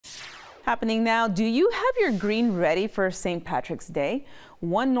Happening now, do you have your green ready for St. Patrick's Day?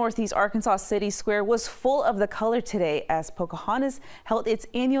 One Northeast Arkansas City Square was full of the color today as Pocahontas held its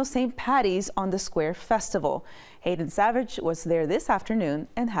annual St. Patty's on the Square Festival. Hayden Savage was there this afternoon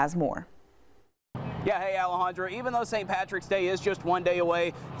and has more. Yeah, hey Alejandra, even though St. Patrick's Day is just one day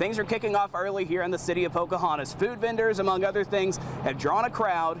away, things are kicking off early here in the city of Pocahontas. Food vendors, among other things, have drawn a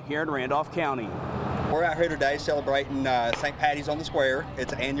crowd here in Randolph County. We're out here today celebrating St. Patty's on the Square.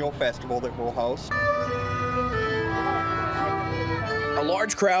 It's an annual festival that we'll host. A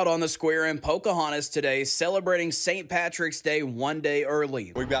large crowd on the square in Pocahontas today celebrating St. Patrick's Day one day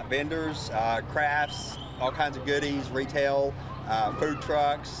early. We've got vendors, crafts, all kinds of goodies, retail, food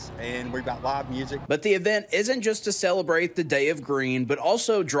trucks, and we've got live music. But the event isn't just to celebrate the Day of Green, but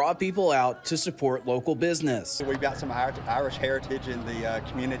also draw people out to support local business. We've got some Irish heritage in the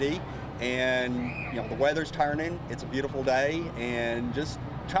community, and the weather's turning. It's a beautiful day, and just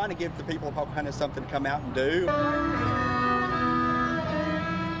trying to give the people of Pocahontas something to come out and do.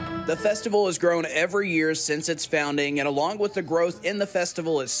 The festival has grown every year since its founding, and along with the growth in the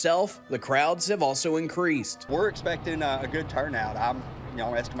festival itself, the crowds have also increased. We're expecting a good turnout. I'm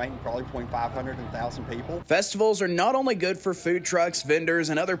estimating probably between 500 and 1,000 people. Festivals are not only good for food trucks, vendors,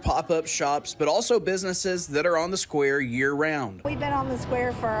 and other pop-up shops, but also businesses that are on the square year-round. We've been on the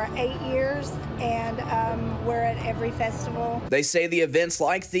square for 8 years, and we're at every festival. They say the events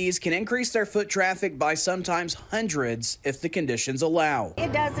like these can increase their foot traffic by sometimes hundreds if the conditions allow.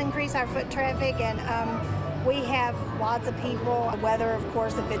 It does increase our foot traffic, and we have lots of people. Weather, of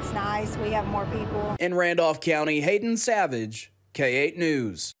course, if it's nice, we have more people. In Randolph County, Hayden Savage, K8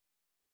 News.